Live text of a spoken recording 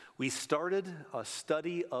We started a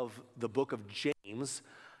study of the book of James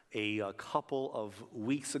a couple of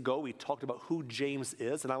weeks ago. We talked about who James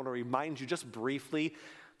is, and I want to remind you just briefly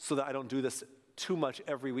so that I don't do this too much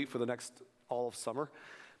every week for the next all of summer.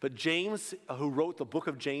 But James, who wrote the book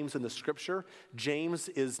of James in the scripture, James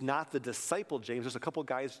is not the disciple James. There's a couple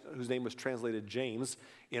guys whose name was translated James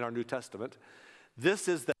in our New Testament. This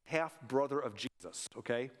is the half-brother of Jesus,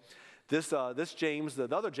 okay? This James,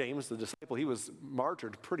 the other James, the disciple, he was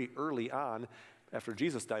martyred pretty early on after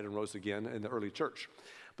Jesus died and rose again in the early church.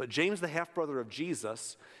 But James, the half-brother of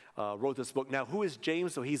Jesus, wrote this book. Now, who is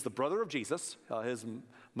James? So he's the brother of Jesus. His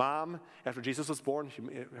mom, after Jesus was born,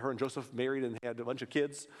 her and Joseph married and had a bunch of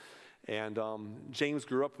kids. And James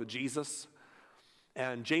grew up with Jesus.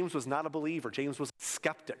 And James was not a believer. James was a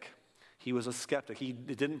skeptic. He was a skeptic. He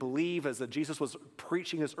didn't believe as that Jesus was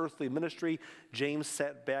preaching his earthly ministry. James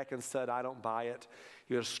sat back and said, I don't buy it.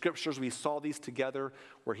 You know, scriptures, we saw these together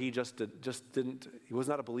where he just didn't, he was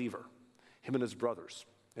not a believer. Him and his brothers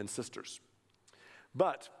and sisters.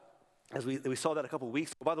 But as we saw that a couple of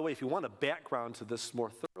weeks ago, by the way, if you want a background to this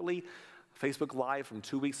more thoroughly, Facebook Live from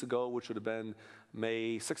 2 weeks ago, which would have been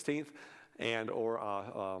May 16th, or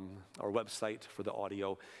our website for the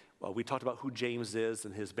audio, we talked about who James is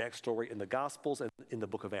and his backstory in the Gospels and in the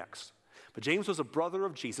book of Acts. But James was a brother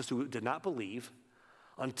of Jesus who did not believe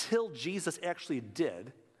until Jesus actually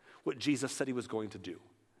did what Jesus said he was going to do.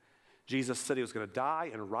 Jesus said he was going to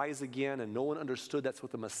die and rise again, and no one understood that's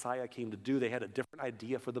what the Messiah came to do. They had a different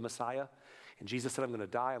idea for the Messiah. And Jesus said, I'm going to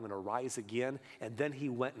die, I'm going to rise again. And then he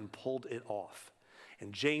went and pulled it off.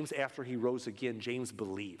 And James, after he rose again, James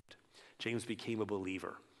believed. James became a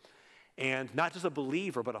believer. And not just a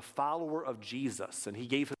believer, but a follower of Jesus. And he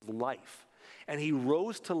gave his life. And he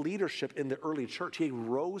rose to leadership in the early church. He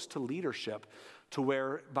rose to leadership to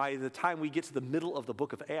where by the time we get to the middle of the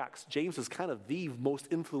book of Acts, James is kind of the most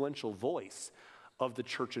influential voice of the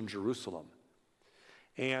church in Jerusalem.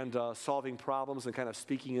 And solving problems and kind of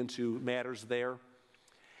speaking into matters there.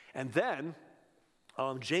 And then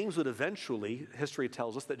James would eventually, history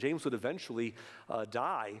tells us that James would eventually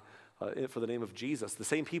die for the name of Jesus. The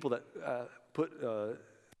same people that put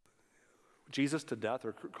Jesus to death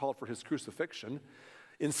or called for his crucifixion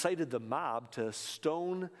incited the mob to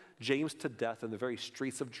stone James to death in the very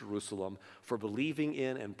streets of Jerusalem for believing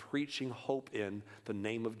in and preaching hope in the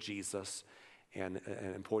name of Jesus and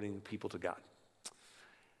pointing people to God.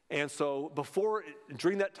 And so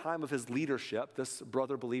during that time of his leadership, this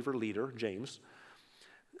brother believer leader, James,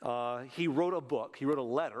 he wrote a book, he wrote a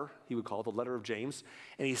letter, he would call it the letter of James,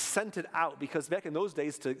 and he sent it out because back in those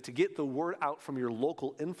days to get the word out from your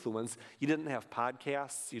local influence, you didn't have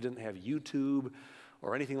podcasts, you didn't have YouTube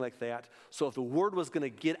or anything like that. So if the word was going to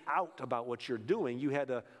get out about what you're doing, you had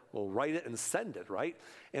to, write it and send it, right?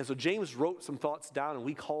 And so James wrote some thoughts down, and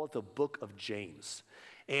we call it the book of James.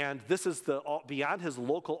 And this is beyond his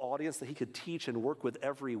local audience that he could teach and work with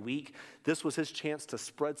every week. This was his chance to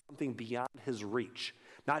spread something beyond his reach.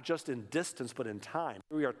 Not just in distance, but in time.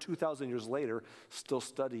 Here we are 2,000 years later, still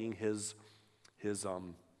studying his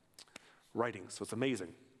writings. So it's amazing.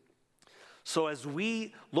 So as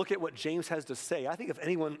we look at what James has to say, I think if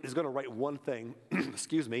anyone is going to write one thing, and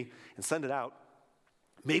send it out,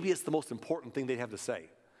 maybe it's the most important thing they'd have to say.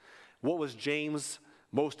 What was James'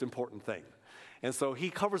 most important thing? And so he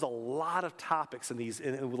covers a lot of topics in these.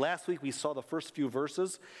 And last week we saw the first few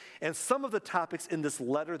verses. And some of the topics in this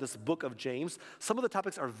letter, this book of James, some of the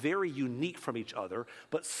topics are very unique from each other,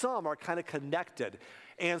 but some are kind of connected.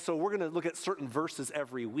 And so we're going to look at certain verses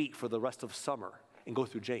every week for the rest of summer and go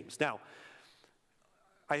through James. Now,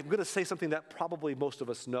 I'm going to say something that probably most of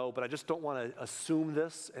us know, but I just don't want to assume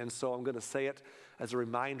this. And so I'm going to say it as a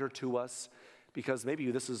reminder to us, because maybe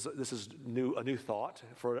this is a new thought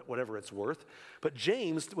for whatever it's worth. But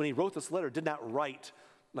James, when he wrote this letter, did not write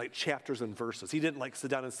like chapters and verses. He didn't like sit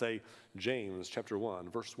down and say, James chapter 1,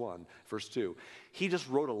 verse 1, verse 2. He just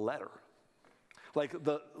wrote a letter. Like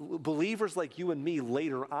the believers like you and me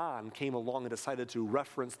later on came along and decided to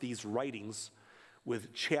reference these writings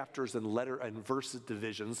with chapters and letter and verse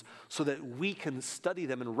divisions so that we can study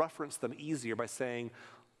them and reference them easier by saying,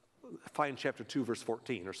 find chapter 2, verse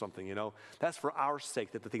 14 or something, you know. That's for our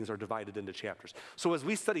sake that the things are divided into chapters. So as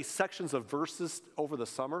we study sections of verses over the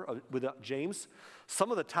summer with James,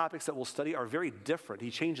 some of the topics that we'll study are very different. He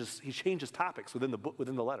changes topics within the book,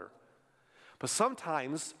 within the letter. But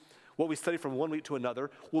sometimes what we study from one week to another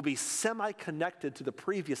will be semi-connected to the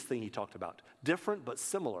previous thing he talked about. Different but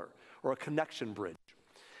similar, or a connection bridge.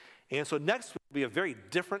 And so next week will be a very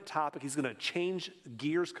different topic. He's going to change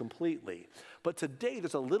gears completely. But today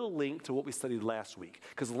there's a little link to what we studied last week.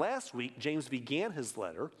 Because last week, James began his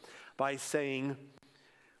letter by saying,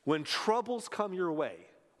 When troubles come your way,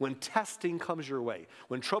 when testing comes your way,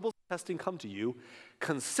 when troubles and testing come to you,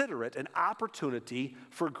 consider it an opportunity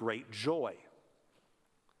for great joy.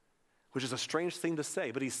 Which is a strange thing to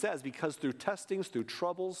say, but he says, because through testings, through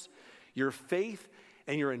troubles, your faith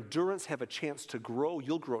and your endurance have a chance to grow.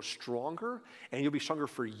 You'll grow stronger, and you'll be stronger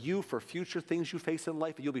for you, for future things you face in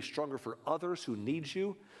life, and you'll be stronger for others who need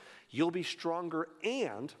you. You'll be stronger,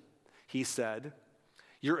 and, he said,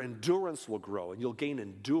 your endurance will grow, and you'll gain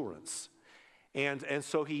endurance. And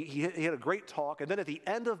so he had a great talk, and then at the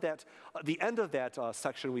end of that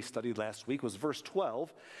section we studied last week was verse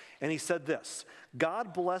 12, and he said this: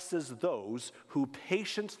 God blesses those who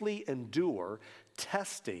patiently endure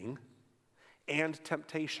testing and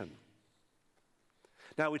temptation.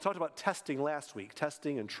 Now, we talked about testing last week,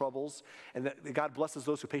 testing and troubles, and that God blesses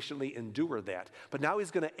those who patiently endure that. But now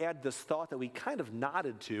he's going to add this thought that we kind of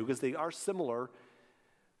nodded to, because they are similar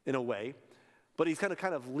in a way, but he's going to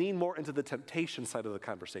kind of lean more into the temptation side of the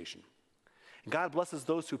conversation. And God blesses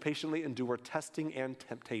those who patiently endure testing and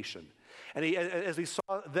temptation. And as we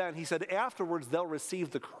saw then, he said, afterwards they'll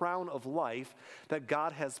receive the crown of life that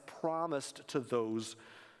God has promised to those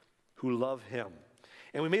who love him.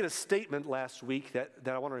 And we made a statement last week that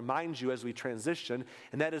I want to remind you as we transition,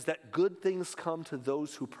 and that is that good things come to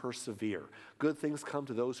those who persevere. Good things come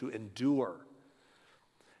to those who endure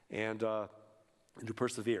and to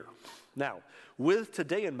persevere. Now, with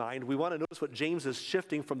today in mind, we want to notice what James is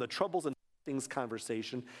shifting from the troubles and things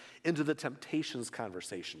conversation into the temptations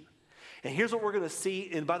conversation. And here's what we're going to see.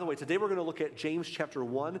 And by the way, today we're going to look at James chapter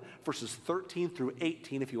 1, verses 13 through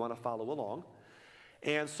 18, if you want to follow along.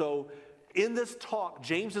 And so in this talk,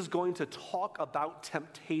 James is going to talk about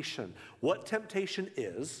temptation, what temptation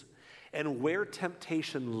is, and where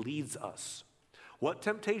temptation leads us. What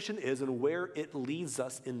temptation is and where it leads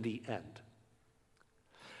us in the end.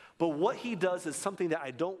 But what he does is something that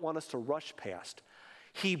I don't want us to rush past.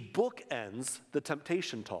 He bookends the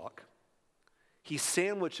temptation talk. He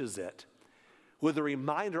sandwiches it with a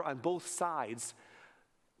reminder on both sides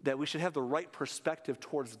that we should have the right perspective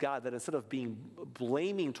towards God, that instead of being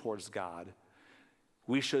blaming towards God,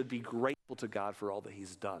 we should be grateful to God for all that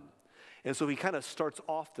he's done. And so he kind of starts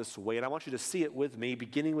off this way, and I want you to see it with me,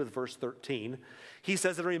 beginning with verse 13. He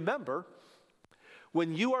says, and remember,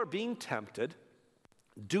 when you are being tempted,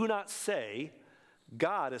 do not say,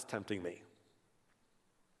 God is tempting me.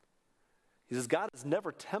 He says, God is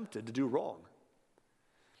never tempted to do wrong.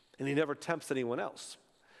 And he never tempts anyone else.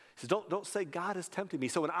 He says, don't say God is tempting me.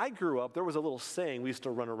 So when I grew up, there was a little saying we used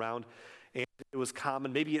to run around, and it was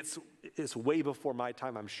common. Maybe it's way before my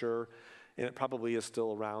time, I'm sure, and it probably is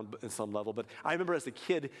still around in some level. But I remember as a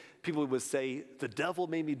kid, people would say, the devil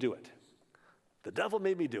made me do it. The devil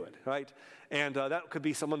made me do it, right? And that could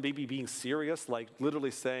be someone maybe being serious, like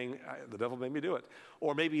literally saying, the devil made me do it.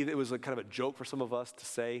 Or maybe it was a kind of a joke for some of us to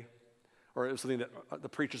say, or it was something that the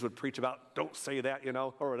preachers would preach about, don't say that,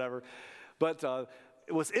 or whatever. But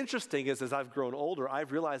what's interesting is as I've grown older,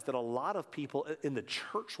 I've realized that a lot of people in the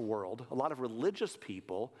church world, a lot of religious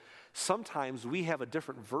people, sometimes we have a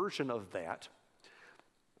different version of that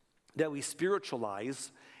we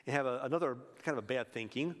spiritualize and have another kind of a bad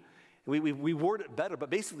thinking. We word it better, but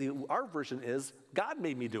basically our version is, God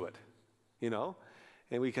made me do it,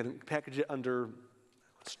 And we can package it under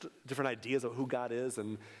different ideas of who God is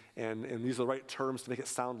and use the right terms to make it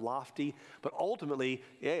sound lofty. But ultimately,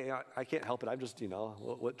 I can't help it. I'm just,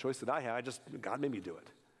 what choice did I have? God made me do it.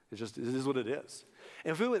 It is what it is.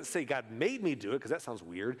 And if we wouldn't say God made me do it, because that sounds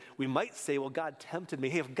weird, we might say, well, God tempted me.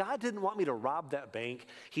 Hey, if God didn't want me to rob that bank,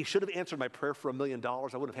 he should have answered my prayer for $1 million. I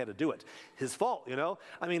wouldn't have had to do it. His fault,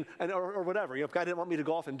 I mean, or whatever. If God didn't want me to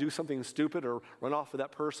go off and do something stupid or run off with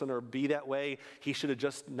that person or be that way, he should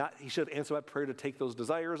have answered my prayer to take those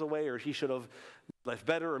desires away, or he should have left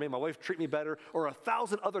better or made my wife treat me better, or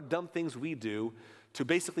 1,000 other dumb things we do to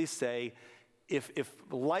basically say, if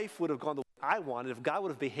life would have gone the way I wanted, if God would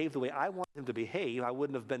have behaved the way I wanted him to behave, I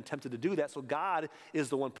wouldn't have been tempted to do that. So God is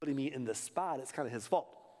the one putting me in this spot. It's kind of his fault.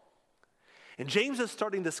 And James is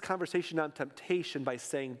starting this conversation on temptation by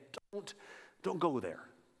saying, don't go there.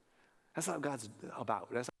 That's not what God's about.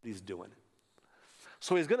 That's not what he's doing.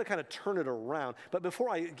 So he's going to kind of turn it around. But before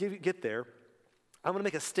I get there, I'm going to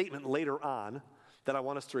make a statement later on that I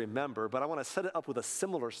want us to remember, but I want to set it up with a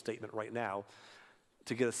similar statement right now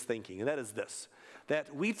to get us thinking, and that is this,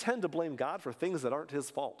 that we tend to blame God for things that aren't his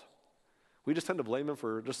fault. We just tend to blame him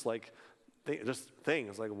for just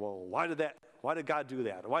things like, well, why did God do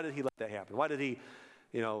that? Why did he let that happen? Why did he,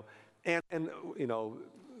 let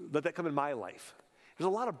that come in my life? There's a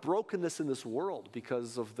lot of brokenness in this world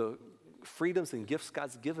because of the freedoms and gifts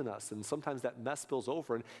God's given us, and sometimes that mess spills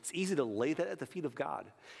over, and it's easy to lay that at the feet of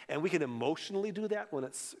God. And we can emotionally do that when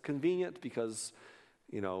it's convenient because,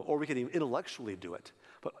 or we can even intellectually do it.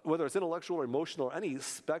 But whether it's intellectual or emotional or any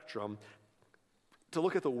spectrum, to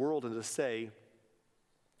look at the world and to say,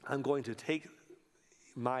 I'm going to take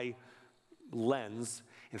my lens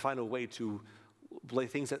and find a way to lay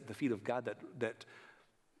things at the feet of God that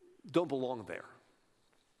don't belong there.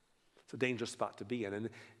 It's a dangerous spot to be in. And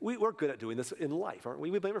we're good at doing this in life, aren't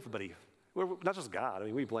we? We blame everybody. We're not just God. I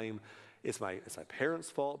mean, we blame, it's my parents'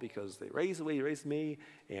 fault because they raised the way they raised me,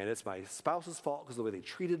 and it's my spouse's fault because of the way they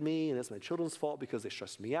treated me, and it's my children's fault because they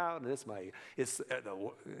stressed me out, and it's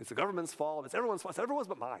the government's fault. It's everyone's fault. It's everyone's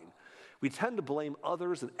but mine. We tend to blame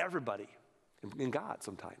others and everybody, and God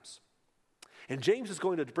sometimes. And James is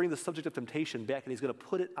going to bring the subject of temptation back, and he's going to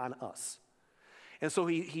put it on us. And so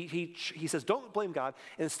he says, don't blame God.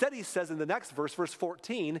 Instead, he says in the next verse, verse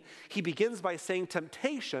 14, he begins by saying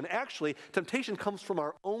temptation comes from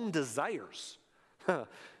our own desires.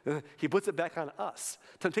 He puts it back on us.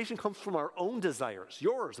 Temptation comes from our own desires,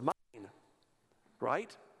 yours, mine,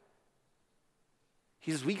 right?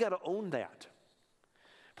 He says, we got to own that.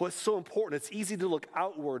 But it's so important. It's easy to look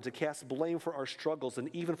outward, to cast blame for our struggles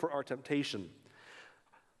and even for our temptation.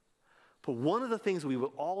 But one of the things we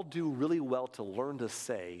will all do really well to learn to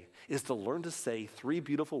say is to learn to say three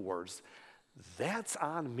beautiful words, that's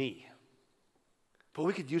on me. But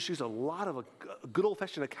we could use a lot of a good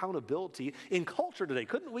old-fashioned accountability in culture today.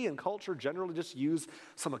 Couldn't we in culture generally just use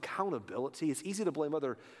some accountability? It's easy to blame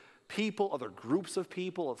other people, other groups of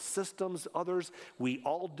people, systems, others. We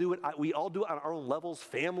all do it. We all do it on our own levels,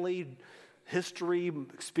 family, history,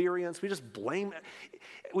 experience. We just blame.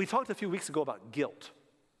 We talked a few weeks ago about guilt.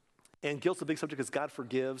 And guilt's a big subject because God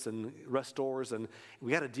forgives and restores, and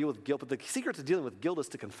we got to deal with guilt. But the secret to dealing with guilt is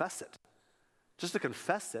to confess it. Just to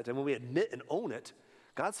confess it. And when we admit and own it,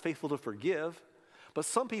 God's faithful to forgive. But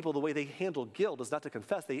some people, the way they handle guilt is not to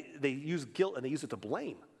confess. They use guilt and they use it to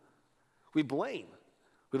blame. We blame.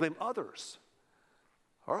 We blame others,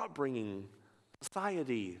 our upbringing,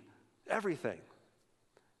 society, everything.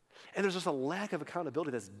 And there's just a lack of accountability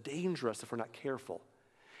that's dangerous if we're not careful.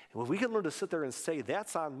 And when we can learn to sit there and say,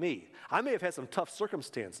 that's on me. I may have had some tough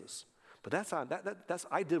circumstances, but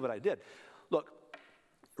I did what I did. Look,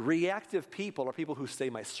 reactive people are people who say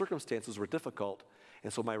my circumstances were difficult,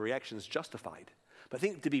 and so my reaction is justified. But I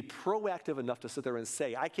think to be proactive enough to sit there and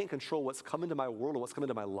say, I can't control what's come into my world or what's come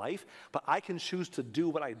into my life, but I can choose to do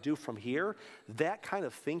what I do from here, that kind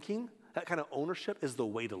of thinking, that kind of ownership is the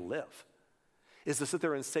way to live. Is to sit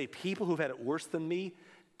there and say, people who've had it worse than me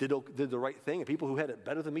did the right thing, and people who had it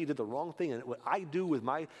better than me did the wrong thing. And what I do with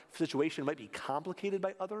my situation might be complicated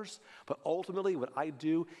by others, but ultimately what I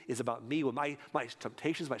do is about me. When my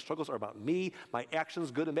temptations, my struggles are about me, my actions,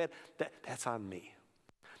 good and bad, that's on me.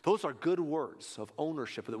 Those are good words of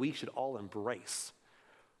ownership that we should all embrace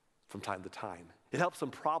from time to time. It helps some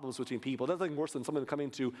problems between people. There's nothing worse than someone coming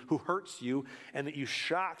to who hurts you and that you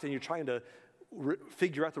shocked and you're trying to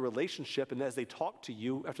figure out the relationship, and as they talk to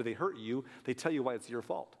you after they hurt you, they tell you why it's your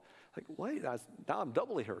fault. Like, wait, now I'm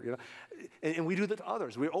doubly hurt, And we do that to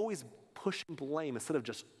others. We're always pushing blame instead of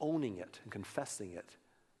just owning it and confessing it.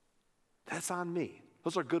 That's on me.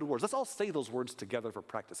 Those are good words. Let's all say those words together for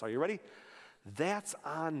practice. Are you ready? That's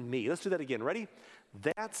on me. Let's do that again. Ready?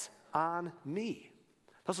 That's on me.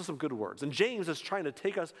 Those are some good words. And James is trying to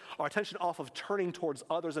take our attention off of turning towards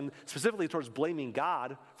others and specifically towards blaming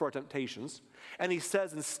God for our temptations. And he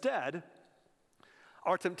says instead,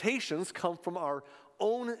 our temptations come from our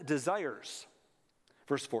own desires.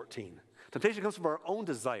 Verse 14. Temptation comes from our own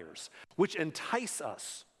desires, which entice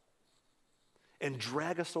us and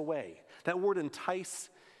drag us away. That word entice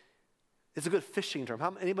is a good fishing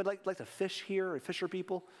term. Anybody like to fish here? Fisher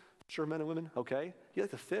people? Fishermen and women? Okay. You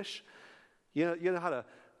like to fish? You know how to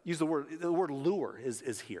use the word lure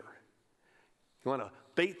is here. You want to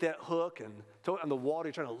bait that hook and throw it on the water.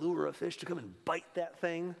 You're trying to lure a fish to come and bite that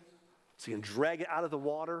thing so you can drag it out of the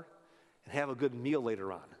water and have a good meal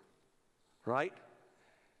later on, right?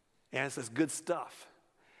 And it's this good stuff.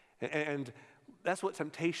 And that's what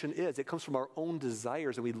temptation is. It comes from our own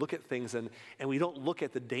desires, and we look at things and we don't look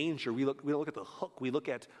at the danger. We don't look at the hook. We look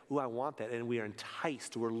at, I want that, and we are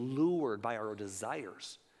enticed. We're lured by our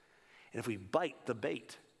desires. And if we bite the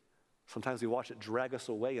bait, sometimes we watch it drag us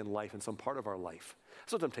away in life, in some part of our life.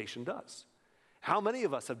 That's what temptation does. How many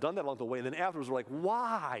of us have done that along the way, and then afterwards we're like,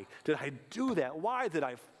 why did I do that? Why did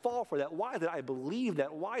I fall for that? Why did I believe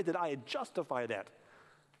that? Why did I justify that?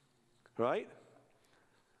 Right?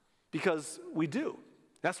 Because we do.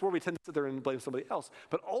 That's where we tend to sit there and blame somebody else.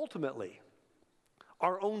 But ultimately,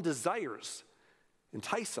 our own desires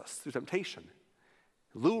entice us through temptation,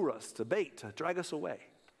 lure us to bait, to drag us away.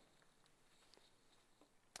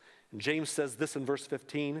 And James says this in verse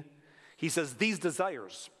 15. He says, these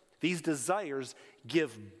desires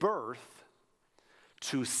give birth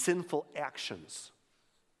to sinful actions.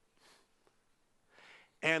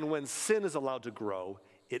 And when sin is allowed to grow,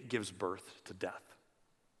 it gives birth to death.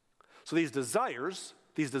 So these desires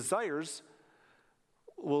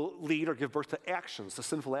will lead or give birth to actions, to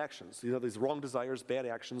sinful actions. You know, these wrong desires, bad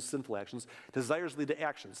actions, sinful actions. Desires lead to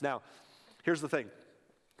actions. Now, here's the thing.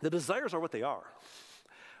 The desires are what they are.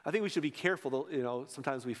 I think we should be careful,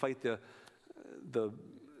 sometimes we fight the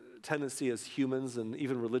tendency as humans, and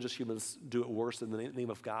even religious humans do it worse in the name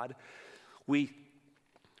of God. We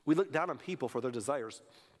look down on people for their desires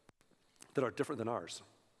that are different than ours.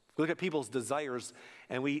 We look at people's desires,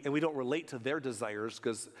 and we don't relate to their desires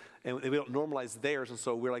and we don't normalize theirs, and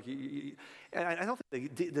so we're like, and I don't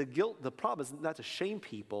think the problem is not to shame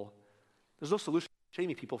people. There's no solution to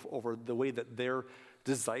shaming people over the way that their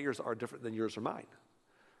desires are different than yours or mine.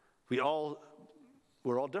 We're all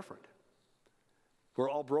different. We're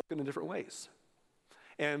all broken in different ways.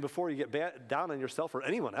 And before you get down on yourself or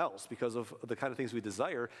anyone else because of the kind of things we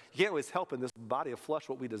desire, you can't always help in this body of flesh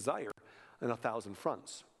what we desire in 1,000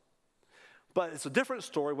 fronts. But it's a different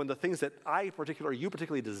story when the things that you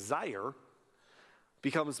particularly desire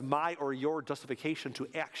becomes my or your justification to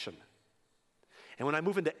action. And when I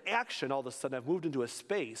move into action, all of a sudden I've moved into a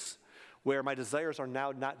space where my desires are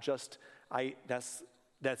now not just,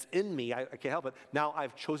 that's in me, I can't help it. Now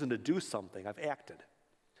I've chosen to do something, I've acted.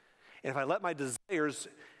 And if I let my desires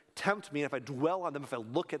tempt me, and if I dwell on them, if I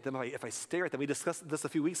look at them, if I stare at them, we discussed this a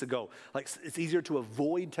few weeks ago, like it's easier to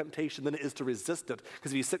avoid temptation than it is to resist it,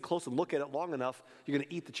 because if you sit close and look at it long enough, you're going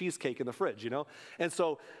to eat the cheesecake in the fridge, And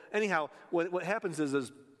so anyhow, what happens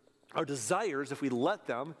is our desires, if we let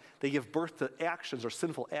them, they give birth to actions or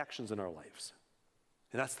sinful actions in our lives.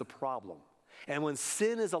 And that's the problem. And when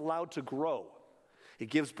sin is allowed to grow, it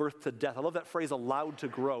gives birth to death. I love that phrase, allowed to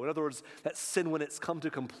grow. In other words, that sin when it's come to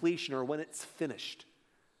completion or when it's finished.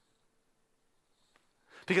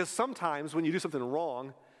 Because sometimes when you do something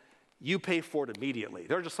wrong, you pay for it immediately.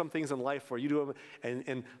 There are just some things in life where you do them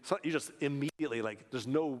and so you just immediately, there's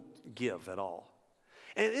no give at all.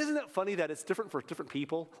 And isn't it funny that it's different for different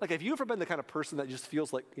people? Like, have you ever been the kind of person that just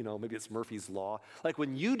feels like, maybe it's Murphy's Law? Like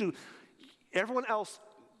when you do, everyone else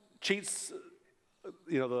cheats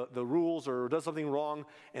the rules or does something wrong,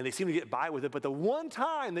 and they seem to get by with it. But the one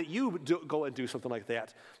time that you go and do something like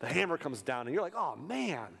that, the hammer comes down, and you're like, oh,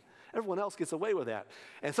 man, everyone else gets away with that.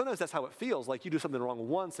 And sometimes that's how it feels, like you do something wrong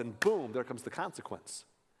once, and boom, there comes the consequence.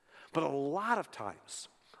 But a lot of times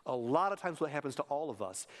what happens to all of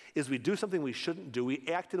us is we do something we shouldn't do, we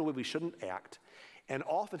act in a way we shouldn't act, and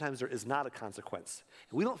oftentimes there is not a consequence.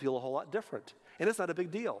 And we don't feel a whole lot different, and it's not a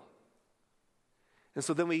big deal. And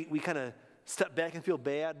so then we kind of step back and feel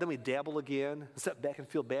bad, then we dabble again, step back and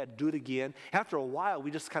feel bad, do it again. After a while, we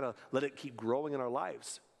just kind of let it keep growing in our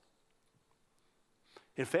lives.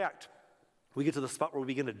 In fact, we get to the spot where we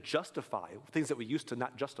begin to justify things that we used to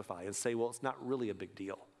not justify and say, well, it's not really a big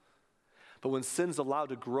deal. But when sin's allowed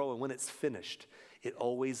to grow and when it's finished, it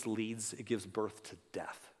gives birth to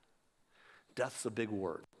death. Death's a big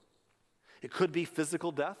word. It could be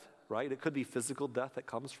physical death, right? It could be physical death that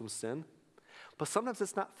comes from sin. But sometimes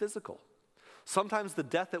it's not physical. Sometimes the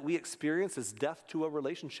death that we experience is death to a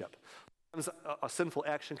relationship. Sometimes a sinful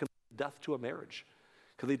action can lead to death to a marriage.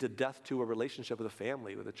 Could lead to death to a relationship with a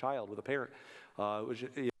family, with a child, with a parent,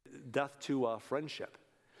 death to a friendship.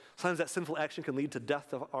 Sometimes that sinful action can lead to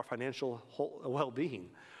death of our financial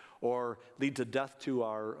well-being, or lead to death to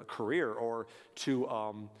our career, or to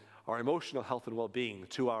our emotional health and well-being,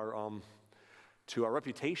 to our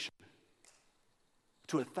reputation,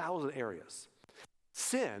 to 1,000 areas.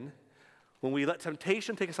 Sin, when we let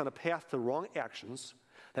temptation take us on a path to wrong actions,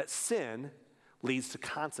 that sin leads to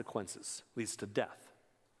consequences, leads to death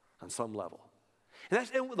on some level. And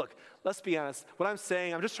look, let's be honest. What I'm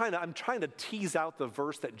saying, I'm trying to tease out the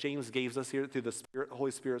verse that James gives us here through the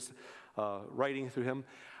Holy Spirit's writing through him.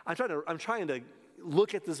 I'm trying to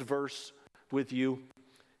look at this verse with you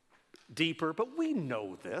deeper, but we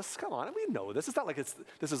know this. Come on, we know this. It's not like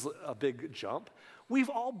this is a big jump. We've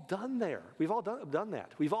all done there. We've all done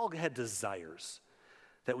that. We've all had desires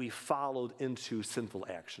that we followed into sinful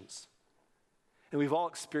actions. And we've all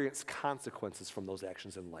experienced consequences from those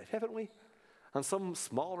actions in life, haven't we? On some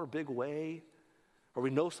small or big way, or we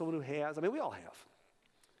know someone who has. I mean, we all have.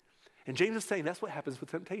 And James is saying that's what happens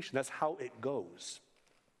with temptation. That's how it goes.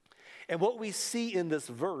 And what we see in this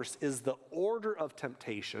verse is the order of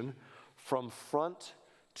temptation from front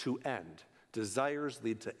to end. Desires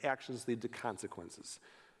lead to actions, lead to consequences.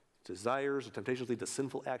 Desires or temptations lead to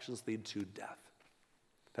sinful actions, lead to death.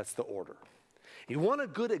 That's the order. You want a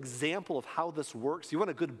good example of how this works? You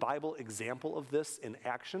want a good Bible example of this in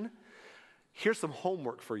action? Here's some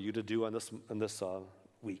homework for you to do on this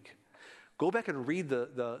week. Go back and read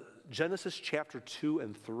the Genesis chapter 2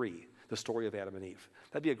 and 3, the story of Adam and Eve.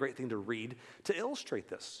 That'd be a great thing to read to illustrate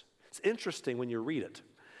this. It's interesting when you read it,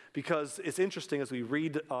 because it's interesting as we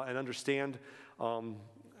read and understand,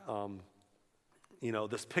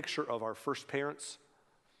 this picture of our first parents,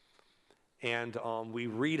 and we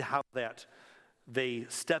read how that they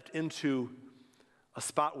stepped into a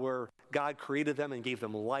spot where God created them and gave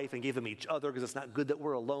them life and gave them each other, because it's not good that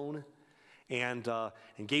we're alone, and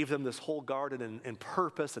gave them this whole garden and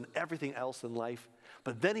purpose and everything else in life.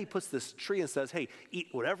 But then he puts this tree and says, hey, eat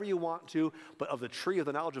whatever you want to, but of the tree of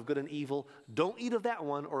the knowledge of good and evil, don't eat of that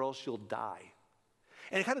one or else you'll die.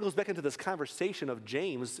 And it kind of goes back into this conversation of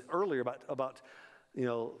James earlier about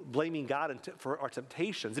blaming God for our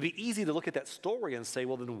temptations. It'd be easy to look at that story and say,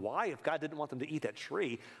 well, then why, if God didn't want them to eat that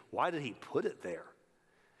tree, why did he put it there?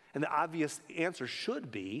 And the obvious answer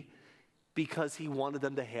should be because he wanted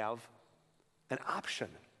them to have an option.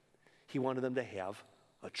 He wanted them to have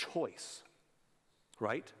a choice,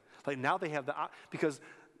 right? Like now they have because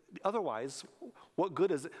otherwise, what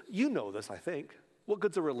good is it? You know this, I think. What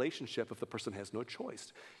good's a relationship if the person has no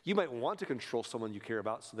choice? You might want to control someone you care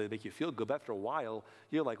about so they make you feel good, but after a while,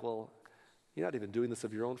 you're like, well, you're not even doing this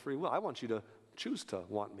of your own free will. I want you to choose to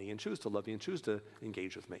want me and choose to love me and choose to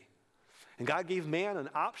engage with me. And God gave man an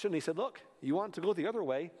option. He said, look, you want to go the other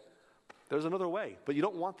way, there's another way, but you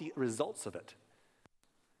don't want the results of it.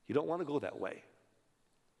 You don't want to go that way.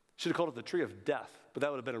 Should have called it the tree of death, but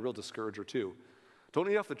that would have been a real discourager too. Don't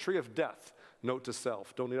eat off the tree of death. Note to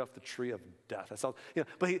self, don't eat off the tree of death. That sounds,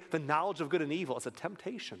 the knowledge of good and evil is a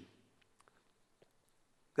temptation.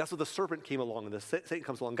 That's what the serpent came along and Satan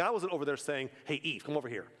comes along. God wasn't over there saying, hey, Eve, come over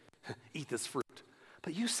here. Eat this fruit.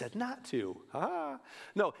 But you said not to.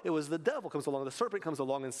 No, it was the devil comes along. The serpent comes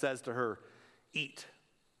along and says to her, eat.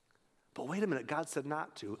 But wait a minute, God said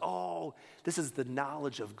not to. Oh, this is the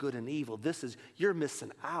knowledge of good and evil. You're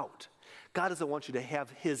missing out. God doesn't want you to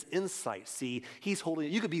have his insight. See, he's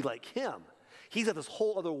holding, you could be like him. He's got this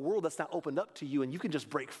whole other world that's not opened up to you, and you can just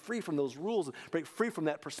break free from those rules, break free from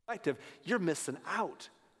that perspective. You're missing out.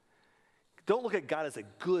 Don't look at God as a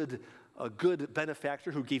good benefactor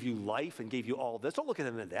who gave you life and gave you all this. Don't look at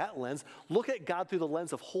him in that lens. Look at God through the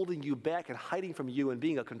lens of holding you back and hiding from you and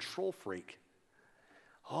being a control freak.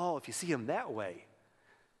 Oh, if you see him that way,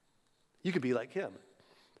 you could be like him.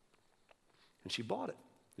 And she bought it,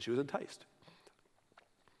 and she was enticed.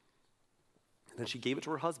 And then she gave it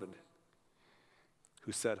to her husband,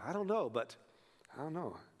 who said, I don't know. But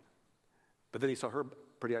then he saw her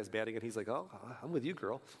pretty eyes batting, and he's like, oh, I'm with you,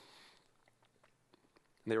 girl.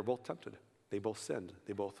 And they were both tempted. They both sinned.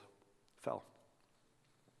 They both fell.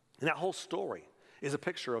 And that whole story is a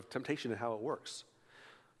picture of temptation and how it works.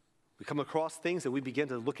 We come across things and we begin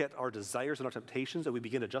to look at our desires and our temptations and we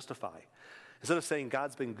begin to justify. Instead of saying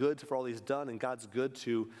God's been good for all he's done and God's good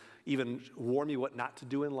to even warn me what not to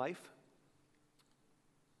do in life,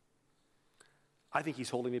 I think he's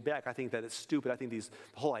holding me back. I think that it's stupid. I think the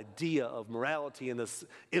whole idea of morality and this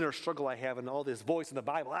inner struggle I have and all this voice in the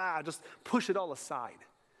Bible, just push it all aside.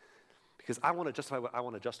 Because I want to justify what I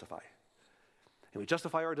want to justify. And we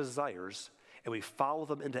justify our desires and we follow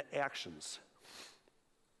them into actions.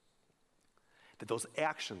 That those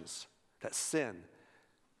actions, that sin,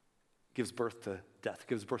 gives birth to death,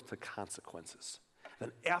 gives birth to consequences.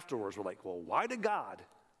 Then afterwards we're like, well, why did God?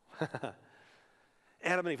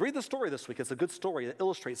 Adam and Eve, read the story this week. It's a good story. It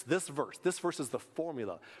illustrates this verse. This verse is the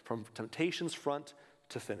formula from temptation's front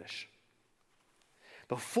to finish.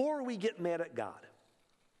 Before we get mad at God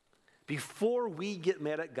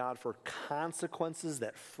for consequences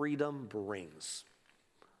that freedom brings,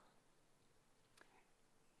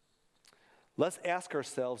 let's ask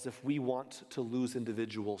ourselves if we want to lose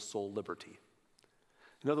individual soul liberty.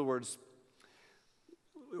 In other words,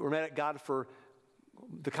 we're mad at God for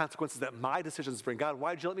the consequences that my decisions bring. God,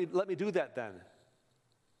 why did you let me do that then?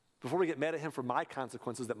 Before we get mad at him for my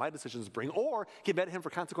consequences that my decisions bring, or get mad at him for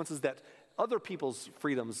consequences that other people's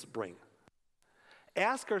freedoms bring.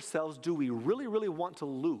 Ask ourselves, do we really, really want to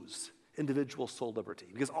lose individual soul liberty?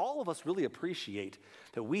 Because all of us really appreciate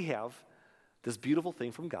that we have this beautiful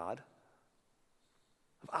thing from God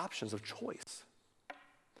of options, of choice.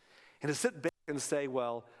 And to sit back and say,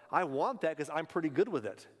 well, I want that because I'm pretty good with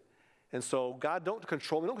it. And so, God, don't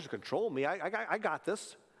control me. Don't control me. I got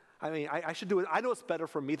this. I mean, I should do it. I know it's better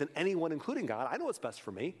for me than anyone, including God. I know what's best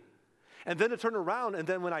for me. And then to turn around, and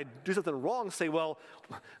then when I do something wrong, say, well,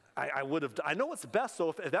 I know what's best, so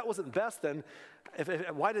if that wasn't best, then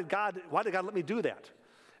why did God let me do that?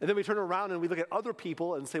 And then we turn around and we look at other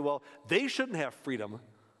people and say, well, they shouldn't have freedom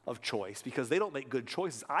of choice because they don't make good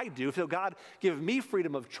choices. I do. So God give me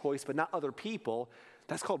freedom of choice, but not other people.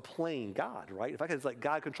 That's called playing God, right? If I could let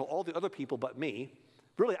God control all the other people but me,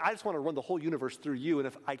 really, I just want to run the whole universe through you, and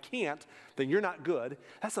if I can't, then you're not good.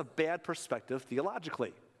 That's a bad perspective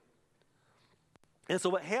theologically. And so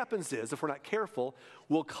what happens is, if we're not careful,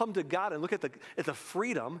 we'll come to God and look at the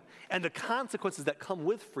freedom and the consequences that come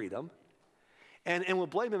with freedom, and we'll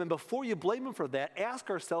blame him. And before you blame him for that, ask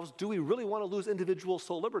ourselves, do we really want to lose individual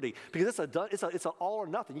soul liberty? Because it's an all or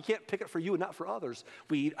nothing. You can't pick it for you and not for others.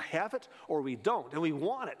 We have it or we don't, and we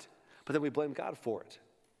want it, but then we blame God for it.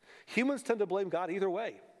 Humans tend to blame God either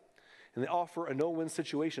way, and they offer a no-win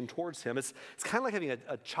situation towards him. It's kind of like having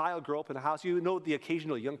a child grow up in a house. You know the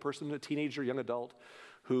occasional young person, a teenager, young adult,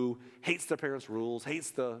 who hates their parents' rules, hates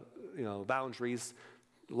the boundaries,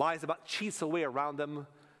 lies about, cheats away around them,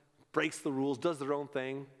 breaks the rules, does their own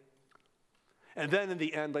thing, and then in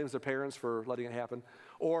the end blames their parents for letting it happen.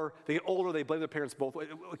 Or they get older, they blame their parents both.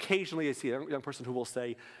 Occasionally I see a young person who will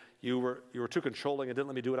say, you were too controlling and didn't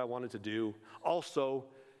let me do what I wanted to do. Also,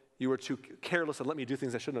 you were too careless and let me do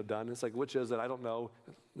things I shouldn't have done. It's like, which is it? I don't know.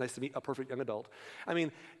 Nice to meet a perfect young adult. I mean,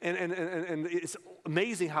 and it's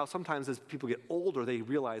amazing how sometimes as people get older, they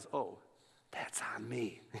realize, oh, that's on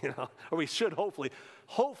me, or we should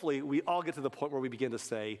hopefully we all get to the point where we begin to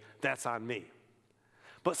say, that's on me.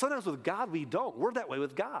 But sometimes with God, we don't. We're that way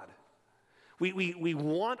with God. We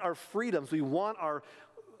want our freedoms. We want our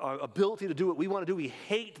ability to do what we want to do. We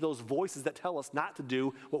hate those voices that tell us not to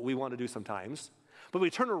do what we want to do sometimes. But we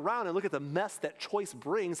turn around and look at the mess that choice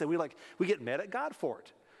brings, and we get mad at God for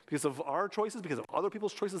it. Because of our choices, because of other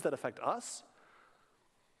people's choices that affect us.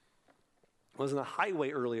 I was on the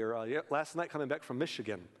highway earlier, last night coming back from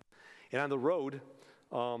Michigan. And on the road,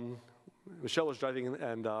 Michelle was driving,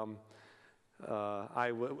 and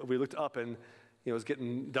we looked up, and it was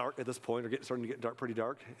getting dark at this point, or starting to get dark, pretty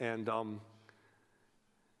dark. And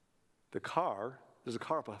there's a car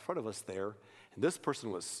up in front of us there, and this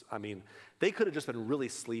person was, they could have just been really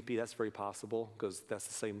sleepy. That's very possible, because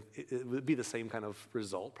it would be the same kind of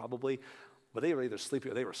result, probably. But they were either sleepy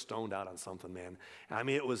or they were stoned out on something, man.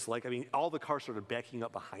 It was like, all the cars started backing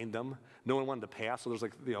up behind them. No one wanted to pass, so there's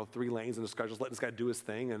 3 lanes, and this guy just letting this guy do his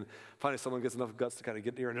thing. And finally someone gets enough guts to kind of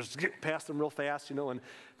get near and just get past him real fast, and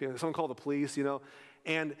someone called the police,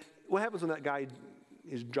 And what happens when that guy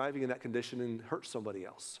is driving in that condition and hurts somebody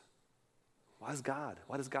else? Why does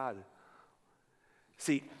God?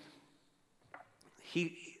 See,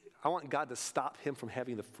 I want God to stop him from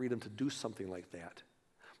having the freedom to do something like that.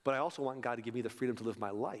 But I also want God to give me the freedom to live my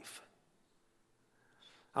life.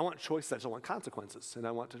 I want choices, I just don't want consequences. And I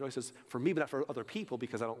want choices for me, but not for other people,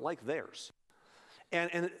 because I don't like theirs.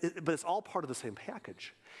 But it's all part of the same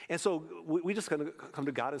package. And so we just kind of come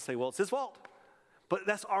to God and say, well, it's his fault. But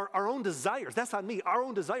that's our own desires. That's on me. Our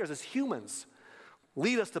own desires as humans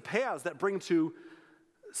lead us to paths that bring to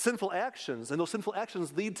sinful actions. And those sinful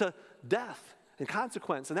actions lead to death and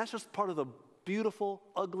consequence. And that's just part of the beautiful,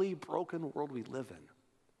 ugly, broken world we live in.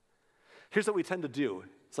 Here's what we tend to do.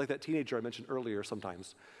 It's like that teenager I mentioned earlier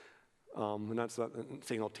sometimes. I'm not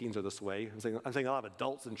saying all teens are this way. I'm saying a lot of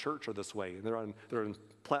adults in church are this way. And they're on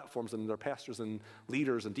platforms, and they're pastors and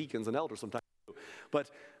leaders and deacons and elders sometimes. But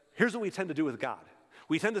here's what we tend to do with God.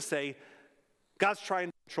 We tend to say, God's trying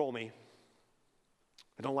to control me.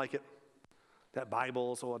 I don't like it. That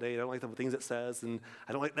Bible is all day. I don't like the things it says. And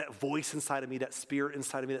I don't like that voice inside of me, that spirit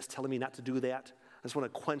inside of me that's telling me not to do that. I just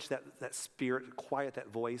want to quench that spirit, quiet that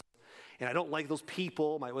voice. And I don't like those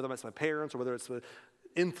people, whether it's my parents or whether it's the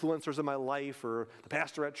influencers in my life or the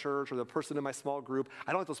pastor at church or the person in my small group.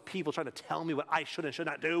 I don't like those people trying to tell me what I should and should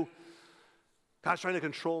not do. God's trying to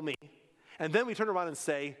control me. And then we turn around and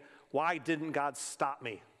say, why didn't God stop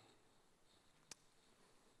me?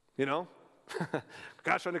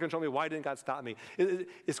 God's trying to control me. Why didn't God stop me?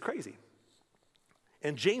 It's crazy.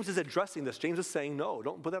 And James is addressing this. James is saying, no,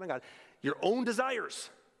 don't put that on God. Your own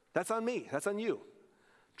desires, that's on me. That's on you.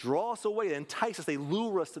 Draw us away, they entice us, they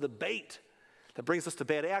lure us to the bait that brings us to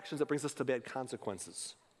bad actions, that brings us to bad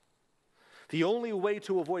consequences. The only way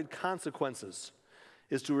to avoid consequences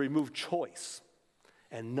is to remove choice.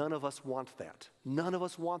 And none of us want that. None of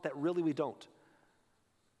us want that. Really, we don't.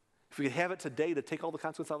 If we could have it today to take all the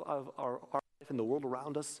consequences of our life and the world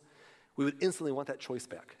around us, we would instantly want that choice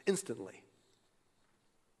back. Instantly.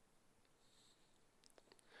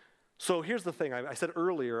 So here's the thing. I said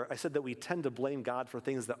earlier, that we tend to blame God for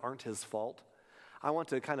things that aren't his fault. I want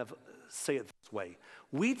to kind of say it this way.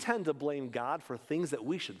 We tend to blame God for things that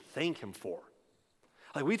we should thank him for.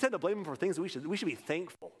 Like we tend to blame him for things that we should be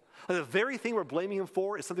thankful. Like the very thing we're blaming him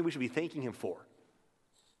for is something we should be thanking him for.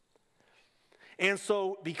 And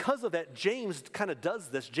so because of that, James kind of does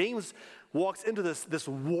this. James walks into this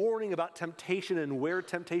warning about temptation and where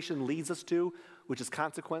temptation leads us to, which is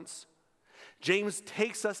consequence. James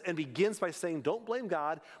takes us and begins by saying, don't blame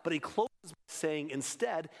God, but he closes by saying,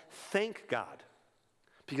 instead, thank God,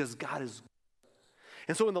 because God is good.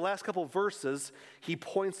 And so in the last couple of verses, he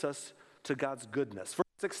points us to God's goodness. Verse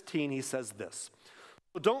 16, he says this,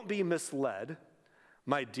 so don't be misled,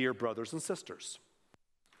 my dear brothers and sisters.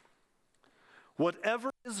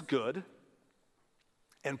 Whatever is good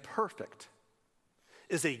and perfect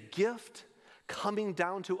is a gift coming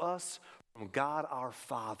down to us from God our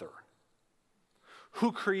Father,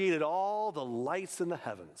 who created all the lights in the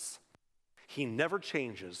heavens. He never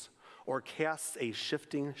changes or casts a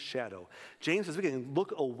shifting shadow. James says we can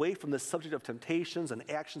look away from the subject of temptations and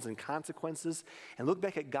actions and consequences and look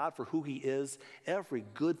back at God for who he is. Every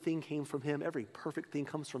good thing came from him. Every perfect thing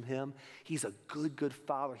comes from him. He's a good, good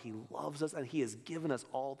Father. He loves us and he has given us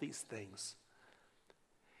all these things.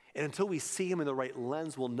 And until we see him in the right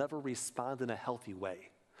lens, we'll never respond in a healthy way.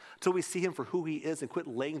 Until we see him for who he is and quit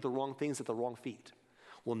laying the wrong things at the wrong feet,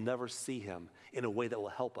 we'll never see him in a way that will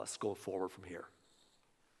help us go forward from here.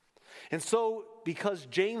 And so, because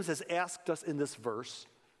James has asked us in this verse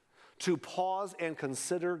to pause and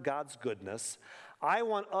consider God's goodness, I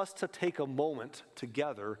want us to take a moment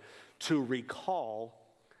together to recall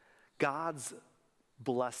God's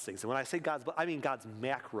blessings. And when I say God's, I mean God's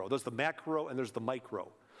macro. There's the macro and there's the micro.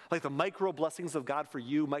 Like the micro blessings of God for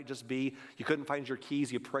you might just be you couldn't find your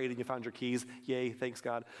keys, you prayed and you found your keys. Yay, thanks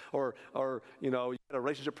God. Or you had a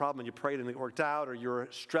relationship problem and you prayed and it worked out, or you're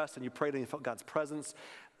stressed and you prayed and you felt God's presence.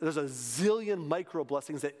 There's a zillion micro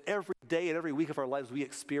blessings that every day and every week of our lives we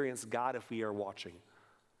experience God if we are watching.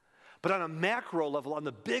 But on a macro level, on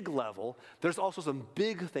the big level, there's also some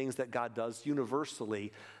big things that God does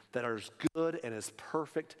universally that are as good and as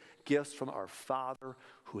perfect gifts from our Father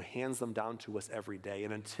who hands them down to us every day.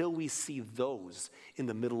 And until we see those in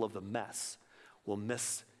the middle of the mess, we'll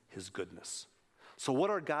miss his goodness. So what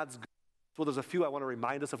are God's good? Well, there's a few I want to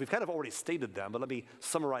remind us of. We've kind of already stated them, but let me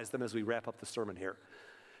summarize them as we wrap up the sermon here.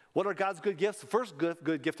 What are God's good gifts? The first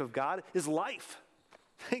good gift of God is life.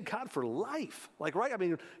 Thank God for life. Like, right? I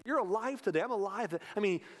mean, you're alive today. I'm alive. I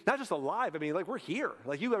mean, not just alive. I mean, like, we're here.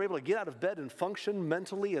 Like, you are able to get out of bed and function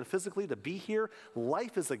mentally and physically to be here.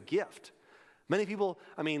 Life is a gift. Many people,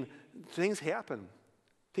 I mean, things happen.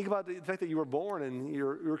 Think about the fact that you were born and you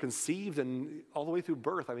were conceived and all the way through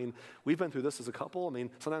birth. I mean, we've been through this as a couple. I mean,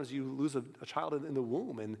 sometimes you lose a child in the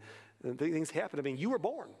womb and things happen. I mean, you were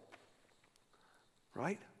born,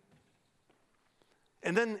 right?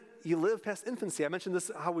 And then you live past infancy. I mentioned this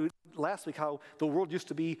last week, how the world used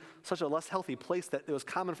to be such a less healthy place that it was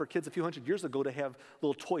common for kids a few hundred years ago to have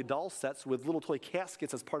little toy doll sets with little toy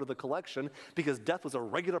caskets as part of the collection because death was a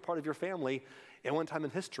regular part of your family at one time in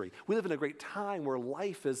history. We live in a great time where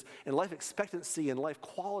life expectancy and life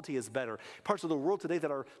quality is better. Parts of the world today that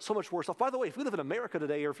are so much worse off. By the way, if we live in America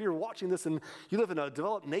today, or if you're watching this and you live in a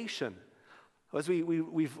developed nation, as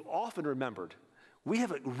we've often remembered, we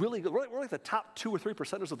have a really good, we're like the top 2 or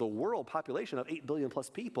 3% of the world population of 8 billion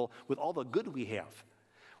plus people with all the good we have.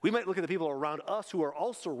 We might look at the people around us who are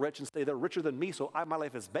also rich and say they're richer than me, so my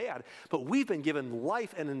life is bad. But we've been given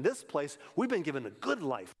life, and in this place, we've been given a good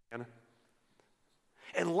life, man.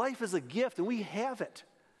 And life is a gift, and we have it.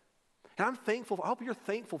 And I'm thankful. I hope you're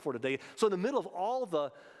thankful for today. So in the middle of all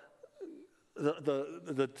the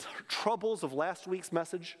troubles of last week's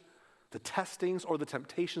message, the testings or the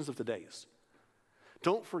temptations of today's,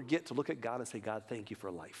 don't forget to look at God and say, God, thank you for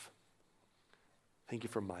life. Thank you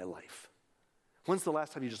for my life. When's the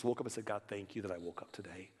last time you just woke up and said, God, thank you that I woke up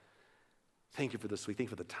today? Thank you for this week. Thank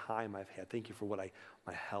you for the time I've had. Thank you for my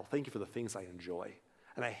health. Thank you for the things I enjoy.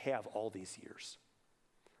 And I have all these years.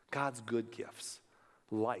 God's good gifts.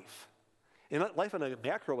 Life. And life in a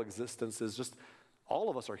macro existence is just all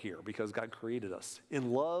of us are here because God created us.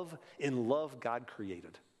 In love, God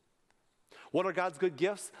created. What are God's good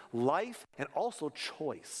gifts? Life and also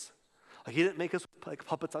choice. Like he didn't make us like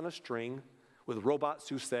puppets on a string with robots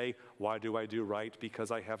who say, why do I do right?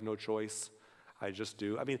 Because I have no choice. I just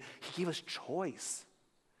do. I mean, he gave us choice.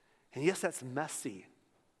 And yes, that's messy.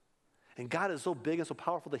 And God is so big and so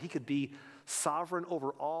powerful that he could be sovereign over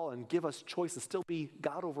all and give us choice and still be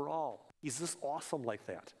God over all. He's just awesome like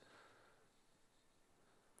that.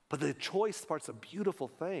 But the choice part's a beautiful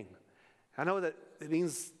thing. I know that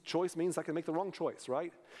choice means I can make the wrong choice,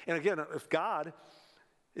 right? And again, if God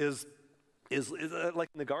is is like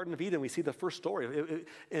in the Garden of Eden, we see the first story,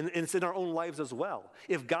 and it's in our own lives as well.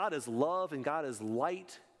 If God is love, and God is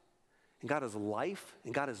light, and God is life,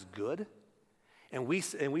 and God is good, and we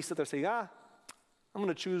sit there saying, I'm going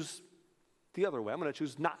to choose the other way. I'm going to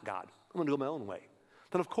choose not God. I'm going to go my own way.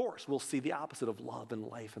 Then of course we'll see the opposite of love and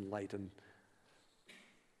life and light and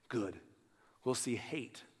good. We'll see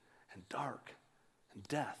hate and dark and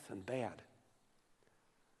death and bad.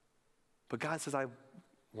 But God says, I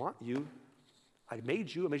want you. I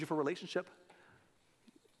made you for a relationship.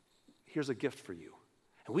 Here's a gift for you.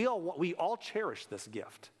 And we all cherish this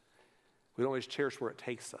gift. We don't always cherish where it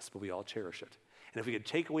takes us, but we all cherish it. And if we could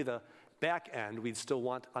take away the back end, we'd still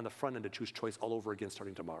want on the front end to choose choice all over again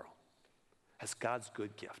starting tomorrow. That's God's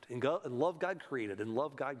good gift. And love God created, and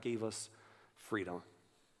love God gave us freedom.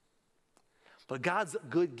 But God's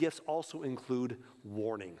good gifts also include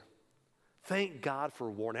warning. Thank God for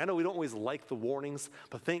warning. I know we don't always like the warnings,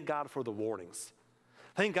 but thank God for the warnings.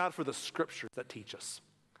 Thank God for the scriptures that teach us.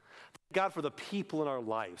 Thank God for the people in our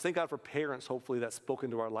lives. Thank God for parents, hopefully, that spoke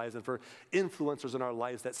into our lives, and for influencers in our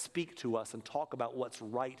lives that speak to us and talk about what's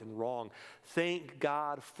right and wrong. Thank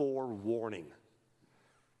God for warning.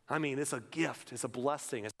 I mean, it's a gift. It's a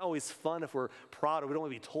blessing. It's always fun if we're proud or we don't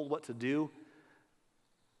want to be told what to do.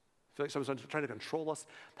 I feel like someone's trying to control us.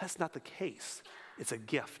 That's not the case. It's a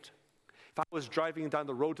gift. If I was driving down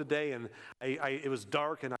the road today and it was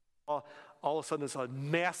dark and I saw all of a sudden this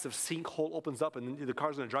massive sinkhole opens up and the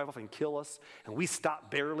car's going to drive off and kill us, and we stop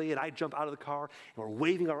barely, and I jump out of the car and we're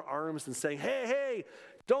waving our arms and saying, hey,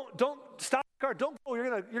 don't stop the car, don't go,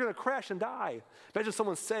 you're gonna crash and die. Imagine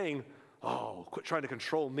someone saying, oh, quit trying to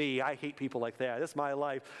control me. I hate people like that. It's my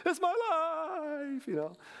life. It's my life, you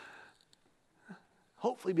know.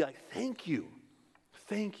 Hopefully be like, thank you.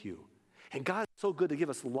 And God's so good to give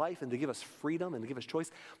us life and to give us freedom and to give us choice,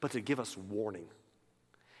 but to give us warning.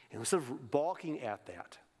 And instead of balking at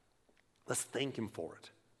that, let's thank him for it.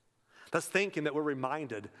 Let's thank him that we're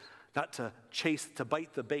reminded not to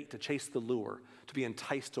bite the bait, to chase the lure, to be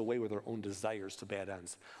enticed away with our own desires to bad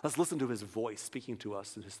ends. Let's listen to his voice speaking to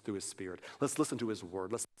us through his Spirit. Let's listen to his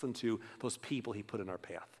word. Let's listen to those people he put in our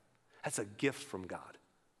path. That's a gift from God.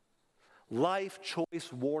 Life,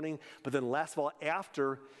 choice, warning, but then last of all,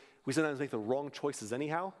 after we sometimes make the wrong choices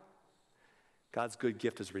anyhow, God's good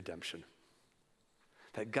gift is redemption.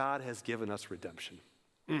 That God has given us redemption.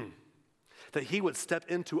 That he would step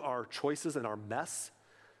into our choices and our mess,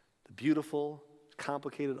 the beautiful,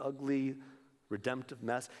 complicated, ugly, redemptive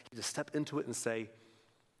mess. He just step into it and say,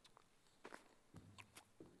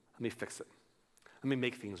 let me fix it. Let me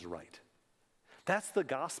make things right. That's the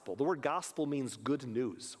gospel. The word gospel means good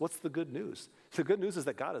news. What's the good news? The good news is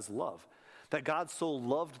that God is love. That God so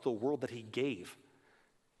loved the world that he gave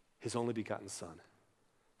his only begotten Son.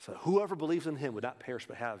 So whoever believes in him would not perish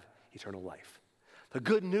but have eternal life. The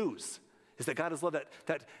good news is that God is love,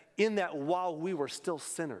 that in that while we were still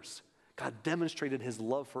sinners, God demonstrated his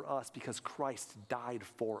love for us because Christ died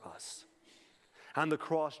for us. On the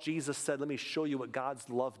cross, Jesus said, let me show you what God's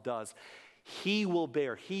love does. He will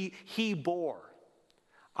bear, he bore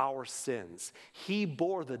our sins. He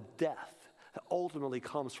bore the death that ultimately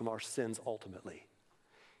comes from our sins ultimately.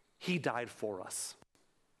 He died for us.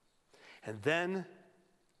 And then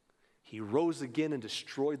he rose again and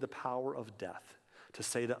destroyed the power of death to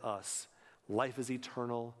say to us, life is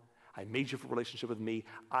eternal. I made you for a relationship with me.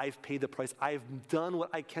 I've paid the price. I've done what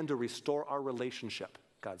I can to restore our relationship,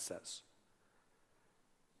 God says.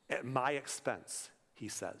 At my expense, he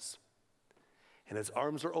says. And his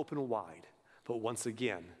arms are open wide. But once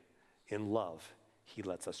again, in love, he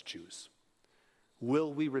lets us choose.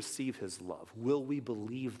 Will we receive his love? Will we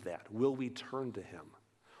believe that? Will we turn to him?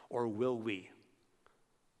 Or will we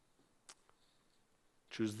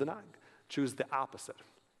choose the opposite?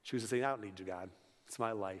 Choose to say, I don't need you, God. It's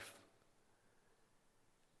my life.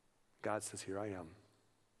 God says, here I am.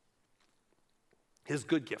 His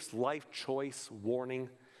good gifts, life, choice, warning,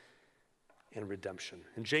 and redemption.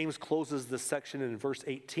 And James closes this section in verse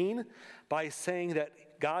 18 by saying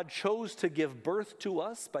that God chose to give birth to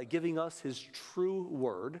us by giving us his true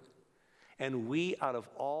word, and we out of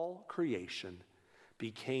all creation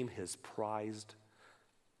became his prized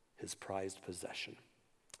possession.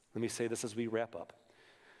 Let me say this as we wrap up.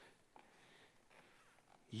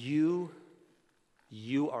 You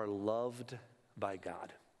are loved by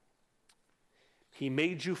God. He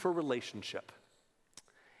made you for relationship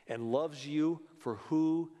and loves you for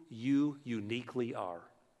who you uniquely are.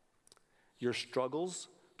 Your struggles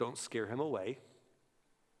don't scare him away.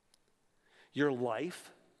 Your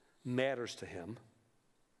life matters to him.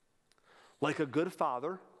 Like a good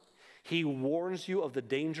father, he warns you of the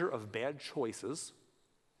danger of bad choices,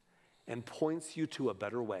 and points you to a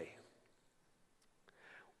better way.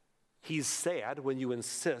 He's sad when you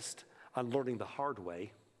insist on learning the hard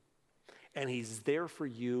way, and he's there for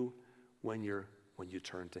you when you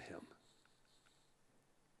turn to him.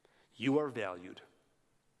 You are valued,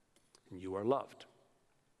 and you are loved.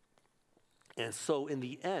 And so in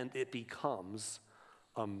the end, it becomes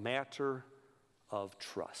a matter of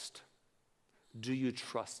trust. Do you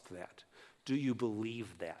trust that? Do you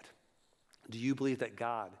believe that? Do you believe that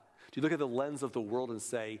God, do you look at the lens of the world and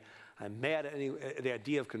say, I'm mad at the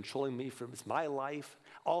idea of controlling me from my life.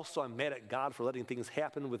 Also, I'm mad at God for letting things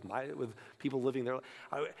happen with people living their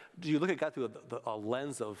life. Do you look at God through a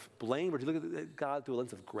lens of blame, or do you look at God through a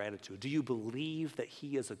lens of gratitude? Do you believe that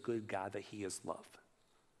he is a good God, that he is love,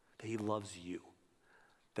 that he loves you,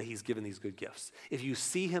 that he's given these good gifts? If you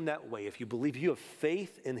see him that way, if you believe, you have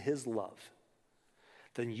faith in his love,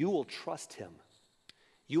 then you will trust him.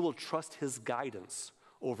 You will trust his guidance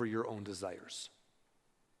over your own desires.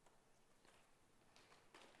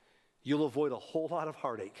 You'll avoid a whole lot of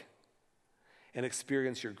heartache and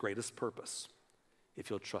experience your greatest purpose if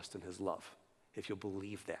you'll trust in his love, if you'll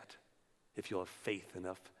believe that, if you'll have faith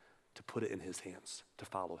enough to put it in his hands, to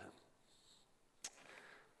follow him.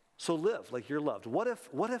 So live like you're loved. What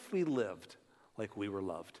if we lived like we were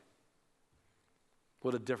loved?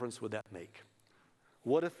 What a difference would that make?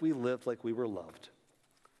 What if we lived like we were loved?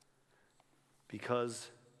 Because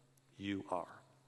you are.